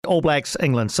All Blacks,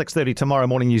 England, 6:30 tomorrow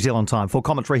morning New Zealand time. For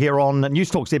commentary here on News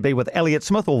Talk ZB with Elliot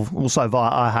Smith, or also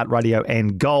via iHeartRadio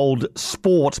and Gold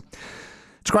Sport.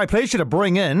 It's a great pleasure to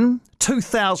bring in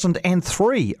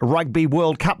 2003 Rugby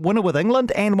World Cup winner with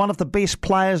England and one of the best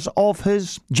players of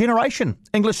his generation,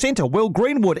 English centre Will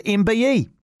Greenwood, MBE.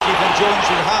 Stephen Jones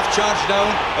with half charge now,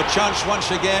 a chance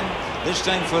once again, this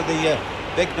time for the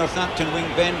big Northampton wing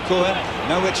Ben Cohen.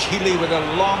 Now it's Healy with a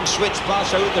long switch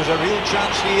pass out. There's a real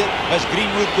chance here as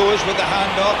Greenwood goes with the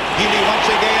handoff. Healy once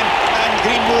again, and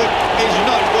Greenwood is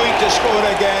not going to score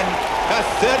again. A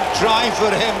third try for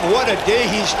him. What a day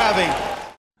he's having.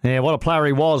 Yeah, what a player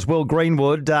he was. Will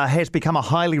Greenwood has become a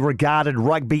highly regarded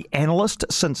rugby analyst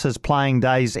since his playing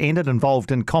days ended,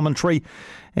 involved in commentary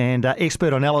and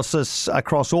expert analysis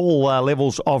across all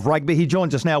levels of rugby. He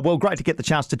joins us now. Will, great to get the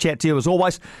chance to chat to you as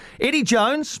always. Eddie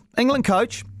Jones, England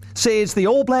coach, says the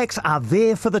All Blacks are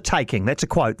there for the taking. That's a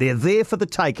quote. They're there for the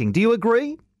taking. Do you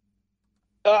agree?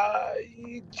 Do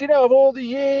you know, of all the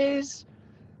years...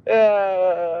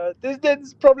 this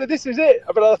is it.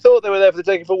 I mean, I thought they were there for the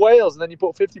taking for Wales, and then you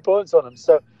put 50 points on them.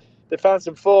 So they found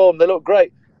some form. They look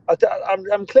great.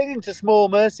 I'm clinging to small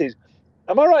mercies.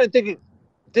 Am I right in thinking,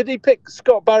 did he pick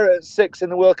Scott Barrett at 6 in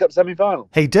the World Cup semi-final?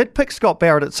 He did pick Scott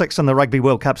Barrett at 6 in the Rugby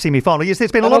World Cup semi-final. Yes, there's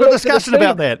been a lot of discussion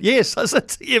about that. Yes,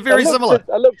 yeah, very similar.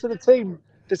 I looked at the team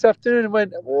this afternoon and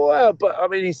went, wow. But I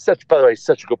mean, by the way, he's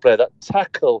such a good player. That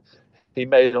tackle he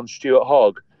made on Stuart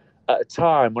Hogg at a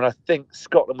time when I think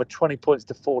Scotland were 20 points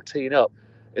to 14 up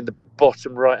in the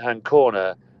bottom right-hand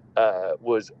corner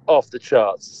was off the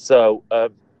charts. So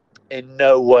in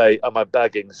no way am I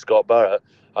bagging Scott Barrett.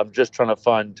 I'm just trying to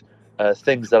find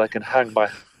things that I can hang my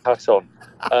hat on.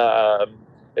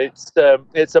 It's a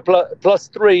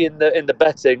 +3 in the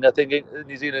betting. I think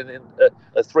New Zealand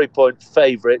a 3-point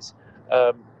favourites.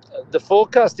 The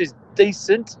forecast is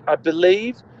decent, I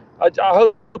believe. I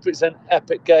hope it's an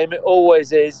epic game. It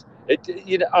always is.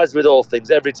 As with all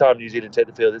things, every time New Zealand take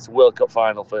the field, it's a World Cup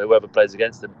final for whoever plays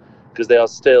against them, because they are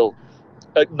still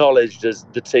acknowledged as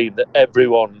the team that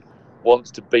everyone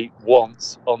wants to beat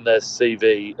once on their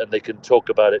CV, and they can talk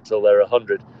about it till they're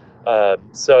 100.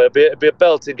 So it'll be a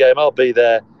belting game. I'll be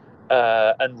there,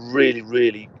 and really,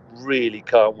 really, really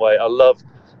can't wait. I love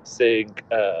seeing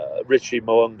Richie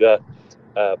Mo'unga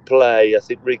play. I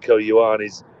think Rico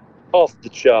Ioane's off the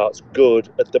charts good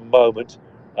at the moment.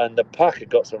 And the pack have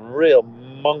got some real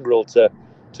mongrel to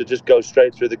just go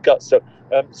straight through the guts. So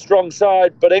strong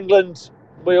side, but England,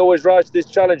 we always rise to this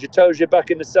challenge. Itoje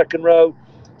back in the second row,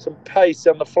 some pace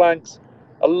on the flanks.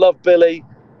 I love Billy.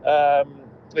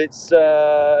 It's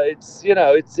a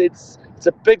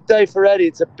big day for Eddie.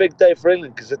 It's a big day for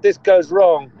England, because if this goes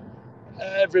wrong,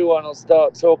 everyone will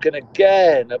start talking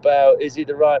again about, is he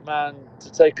the right man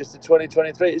to take us to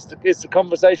 2023? It's the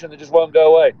conversation that just won't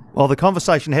go away. Well, the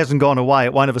conversation hasn't gone away.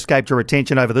 It won't have escaped your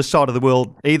attention over this side of the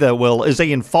world either, Will. Is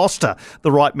Ian Foster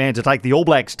the right man to take the All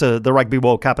Blacks to the Rugby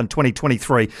World Cup in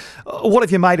 2023? What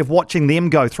have you made of watching them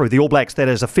go through, the All Blacks, that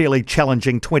is a fairly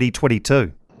challenging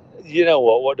 2022? You know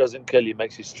what doesn't kill you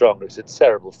makes you stronger. It's a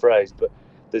terrible phrase, but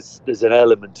there's an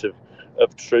element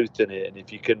of truth in it. And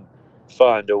if you can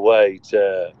find a way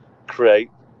to create,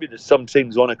 some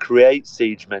teams want to create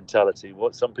siege mentality.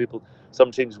 Some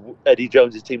teams, Eddie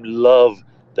Jones's team, love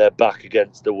their back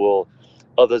against the wall.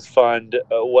 Others find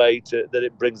a way that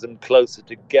it brings them closer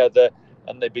together,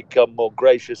 and they become more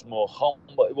gracious, more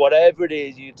humble. Whatever it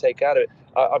is you take out of it.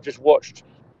 I've just watched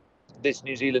this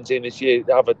New Zealand team this year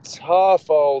have a tough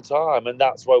old time, and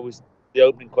that's why the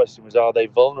opening question was, are they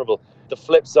vulnerable? The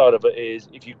flip side of it is,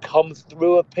 if you come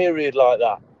through a period like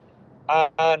that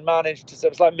and manage to,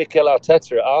 it's like Mikel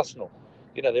Arteta at Arsenal.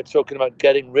 They're talking about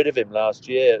getting rid of him last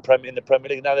year in the Premier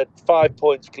League. Now they're 5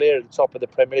 points clear at the top of the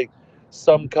Premier League.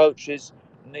 Some coaches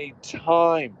need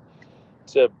time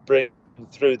to bring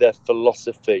through their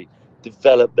philosophy,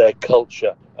 develop their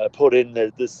culture, put in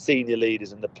the senior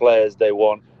leaders and the players they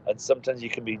want. And sometimes you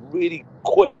can be really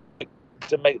quick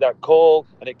to make that call,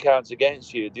 and it counts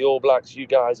against you. The All Blacks, you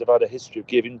guys have had a history of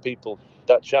giving people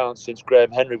that chance since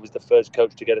Graham Henry was the first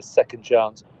coach to get a second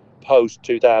chance post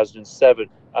 2007.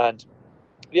 And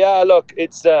yeah, look,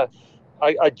 it's I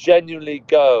genuinely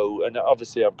go, and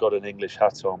obviously I've got an English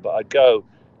hat on, but I go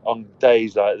on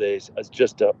days like this as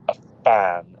just a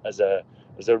fan, as a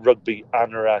rugby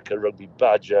anorak, a rugby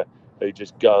badger who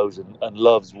just goes and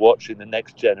loves watching the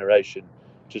next generation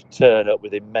just turn up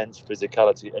with immense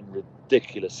physicality and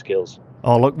ridiculous skills.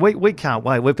 Oh, look, we can't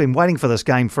wait. We've been waiting for this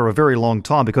game for a very long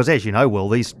time because, as you know, Will,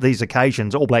 these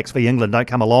occasions, All Blacks v England, don't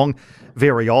come along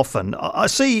very often. I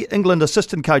see England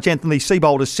assistant coach Anthony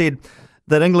Seibold has said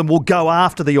that England will go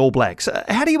after the All Blacks.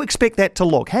 How do you expect that to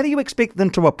look? How do you expect them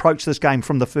to approach this game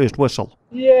from the first whistle?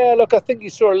 Yeah, look, I think you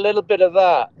saw a little bit of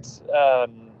that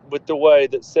with the way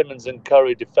that Simmons and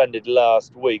Curry defended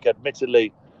last week.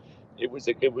 Admittedly, it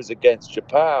was against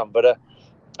Japan, but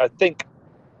I think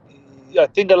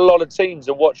a lot of teams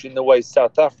are watching the way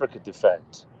South Africa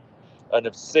defend and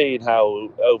have seen how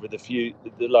over the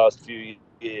last few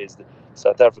years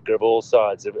South Africa of all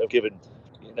sides have given,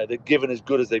 they've given as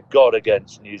good as they've got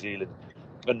against New Zealand.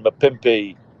 And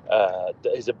Mapimpi,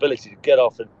 his ability to get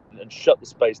off and shut the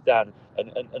space down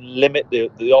and limit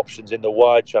the options in the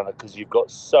wide channel, because you've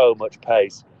got so much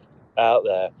pace out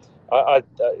there.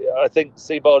 I think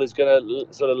Seabold is going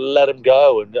to sort of let him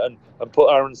go and put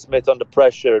Aaron Smith under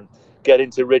pressure and get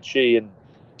into Richie and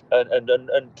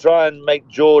try and make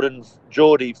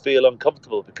Geordie feel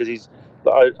uncomfortable, because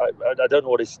I don't know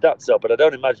what his stats are, but I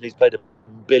don't imagine he's played 1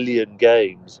 billion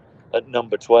games at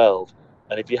number 12.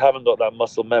 And if you haven't got that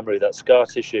muscle memory, that scar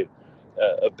tissue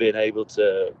of being able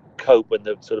to cope when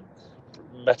the sort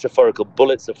of metaphorical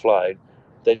bullets are flying,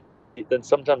 then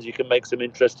sometimes you can make some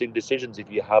interesting decisions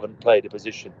if you haven't played a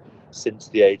position since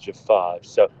the age of 5.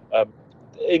 So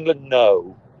England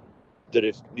know that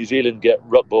if New Zealand get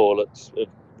ruck ball at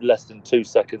less than 2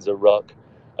 seconds a ruck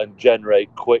and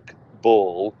generate quick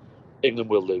ball, England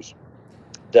will lose.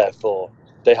 Therefore,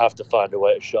 they have to find a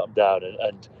way to shut them down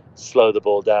and slow the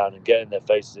ball down and get in their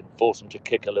faces and force them to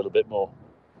kick a little bit more.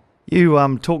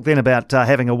 You talked then about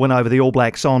having a win over the All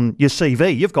Blacks on your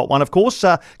CV. You've got one, of course,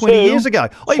 20 years ago.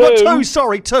 Oh, you got two.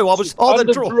 Sorry, two. I was the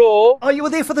draw. Oh, you were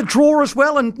there for the draw as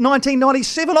well in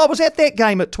 1997. I was at that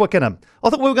game at Twickenham. I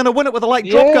thought we were going to win it with a late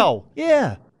drop goal.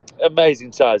 Yeah.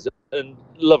 Amazing times and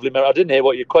lovely memory. I didn't hear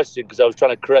what your question because I was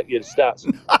trying to correct your stats.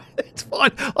 It's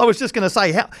fine. I was just going to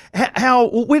say, how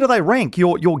where do they rank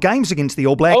your games against the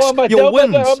All Blacks? Oh, your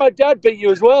wins. My dad beat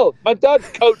you as well. My dad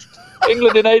coached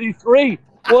England in '83.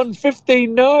 Won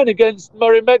 15-9 against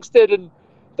Murray Mexted and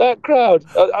that crowd.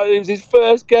 It was his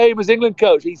first game as England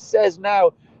coach. He says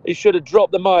now he should have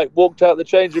dropped the mic, walked out the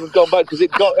change room and gone back, because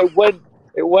it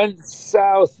went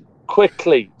south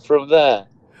quickly from there.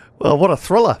 Well, what a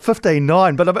thriller,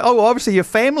 15-9. But obviously your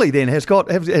family then has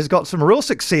got some real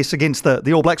success against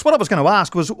the All Blacks. What I was going to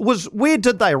ask was where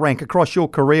did they rank across your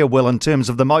career, Will, in terms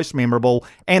of the most memorable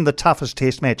and the toughest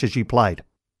test matches you played?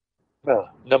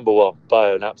 Well, number one, by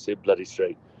an absolute bloody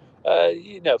street.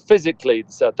 Physically,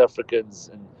 the South Africans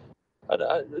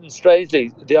and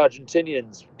strangely, the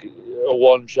Argentinians are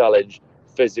one challenge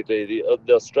physically.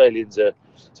 The Australians are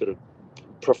sort of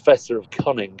professor of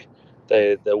cunning.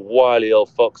 They're wily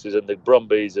old foxes, and the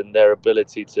Brumbies and their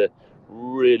ability to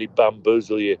really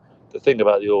bamboozle you. The thing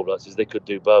about the All Blacks is they could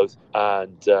do both.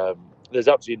 And there's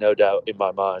absolutely no doubt in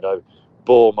my mind. I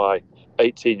bore my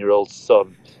 18-year-old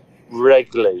son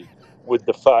regularly with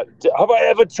the fact, have I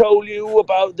ever told you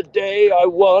about the day I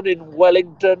won in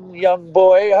Wellington, young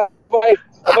boy? Have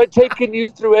I taken you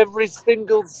through every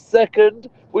single second?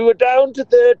 We were down to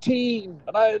 13,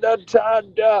 and I had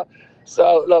turned.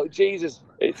 So, look, Jesus,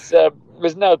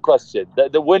 there's no question.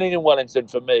 The winning in Wellington,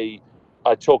 for me,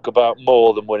 I talk about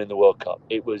more than winning the World Cup.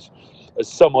 It was,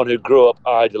 as someone who grew up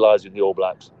idolising the All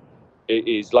Blacks, it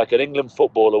is like an England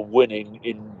footballer winning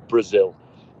in Brazil.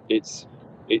 It's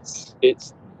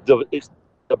the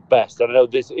best. And I know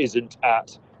this isn't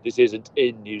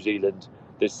in New Zealand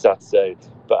this Saturday,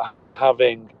 but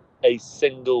having a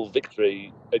single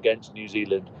victory against New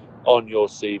Zealand on your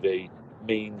CV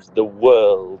means the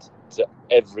world to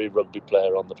every rugby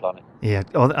player on the planet. Yeah,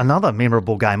 another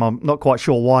memorable game. I'm not quite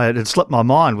sure why it had slipped my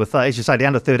mind with, as you say,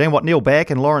 down to 13. Neil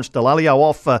Back and Lawrence Dallaglio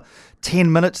off for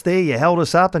 10 minutes there. You held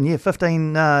us up, and the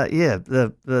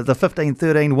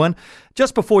 15-13 win.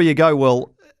 Just before you go,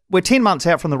 Will, we're 10 months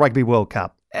out from the Rugby World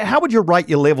Cup. How would you rate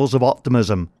your levels of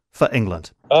optimism for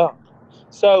England? I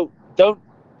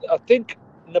think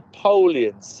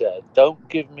Napoleon said, don't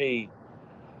give me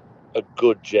a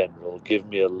good general, give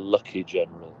me a lucky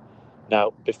general.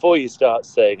 Now, before you start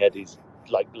saying Eddie's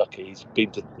like lucky, he's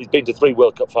been to 3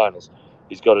 World Cup finals.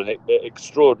 He's got an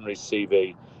extraordinary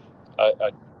CV.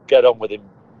 I get on with him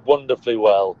wonderfully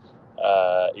well.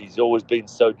 He's always been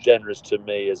so generous to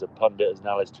me as a pundit, as an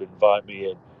analyst, to invite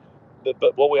me in.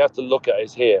 But what we have to look at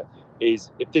is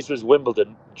if this was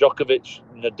Wimbledon, Djokovic,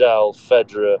 Nadal,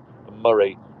 Federer and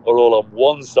Murray are all on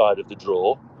one side of the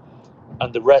draw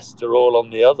and the rest are all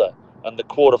on the other. And the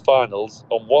quarterfinals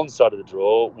on one side of the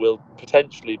draw will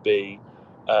potentially be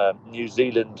New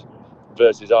Zealand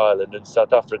versus Ireland and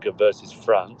South Africa versus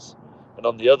France. And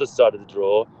on the other side of the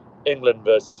draw, England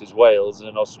versus Wales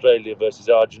and Australia versus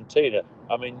Argentina.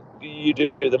 I mean, you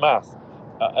do the math.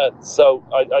 So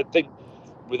I think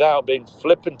without being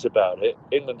flippant about it,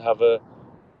 England have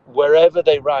wherever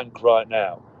they rank right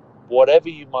now, whatever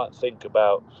you might think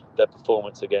about their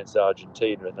performance against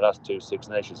Argentina in the last two Six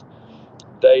Nations,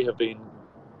 they have been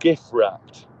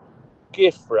gift-wrapped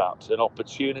an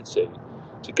opportunity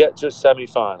to get to a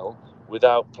semi-final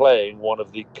without playing one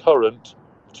of the current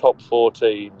top 4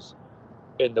 teams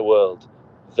in the world.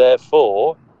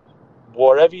 Therefore,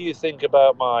 whatever you think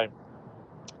about my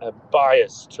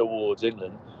bias towards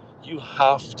England, you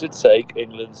have to take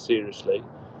England seriously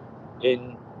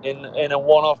in a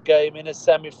one-off game in a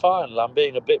semi-final. I'm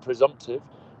being a bit presumptive,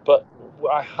 but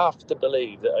I have to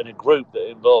believe that in a group that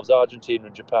involves Argentina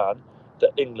and Japan,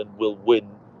 that England will win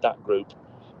that group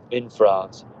in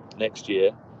France next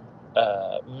year.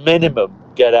 Minimum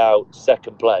get out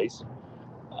second place.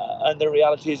 And the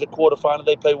reality is a quarter-final,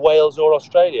 they play Wales or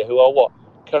Australia, who are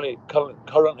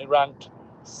currently ranked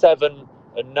 7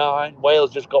 and 9.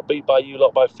 Wales just got beat by you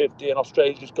lot by 50, and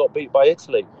Australia just got beat by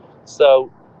Italy.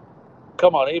 So,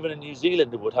 come on, even in New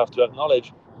Zealand would have to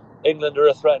acknowledge England are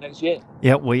a threat next year.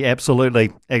 Yeah, we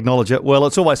absolutely acknowledge it. Well,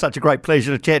 it's always such a great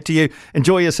pleasure to chat to you.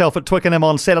 Enjoy yourself at Twickenham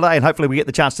on Saturday, and hopefully we get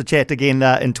the chance to chat again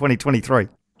in 2023.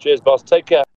 Cheers, boss. Take care.